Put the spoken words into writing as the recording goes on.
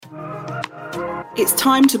It's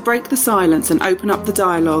time to break the silence and open up the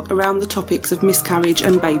dialogue around the topics of miscarriage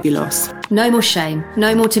and baby loss. No more shame,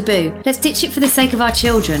 no more taboo. Let's ditch it for the sake of our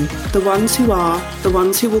children. The ones who are, the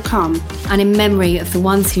ones who will come. And in memory of the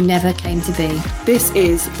ones who never came to be. This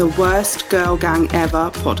is the Worst Girl Gang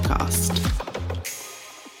Ever podcast.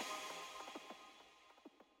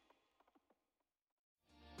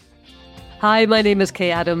 Hi, my name is Kay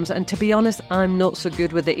Adams, and to be honest, I'm not so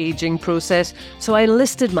good with the ageing process, so I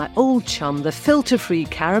enlisted my old chum, the filter-free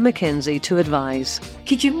Cara McKenzie, to advise.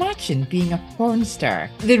 Could you imagine being a porn star?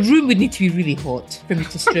 The room would need to be really hot for me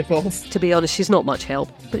to strip off. To be honest, she's not much help,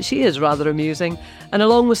 but she is rather amusing. And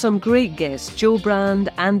along with some great guests, Jo Brand,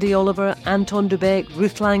 Andy Oliver, Anton Du Beke,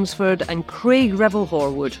 Ruth Langsford and Craig Revel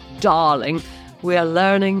Horwood, darling, we are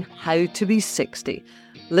learning how to be 60.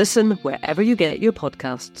 Listen wherever you get your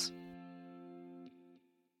podcasts.